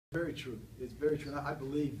Very true. It's very true. And I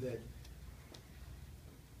believe that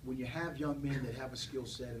when you have young men that have a skill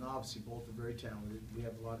set, and obviously both are very talented, we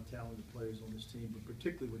have a lot of talented players on this team, but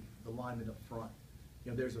particularly with the linemen up front,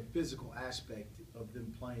 there's a physical aspect of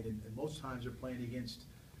them playing, and most times they're playing against,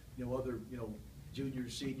 other,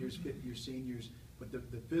 juniors, seniors, fifth-year seniors, but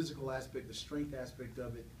the physical aspect, the strength aspect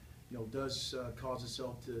of it, does cause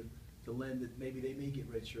itself to lend that maybe they may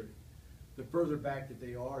get redshirt. The further back that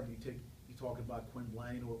they are, and you talk about Quinn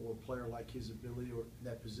Blaine or a player like his ability or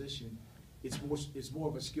that position, it's more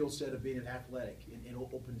of a skill set of being an athletic and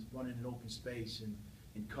running in open space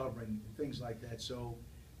and covering and things like that. So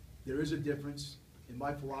there is a difference. And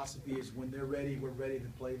my philosophy is when they're ready, we're ready to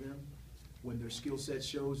play them. When their skill set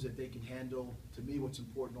shows that they can handle, to me, what's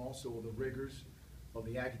important also are the rigors of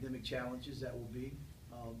the academic challenges that will be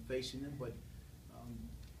facing them. But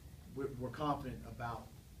we're confident about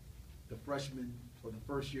the freshmen or the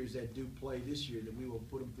first years that do play this year, that we will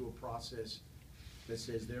put them through a process that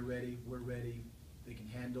says they're ready, we're ready, they can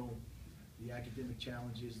handle the academic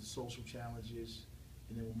challenges, the social challenges,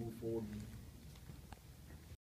 and then we'll move forward with them.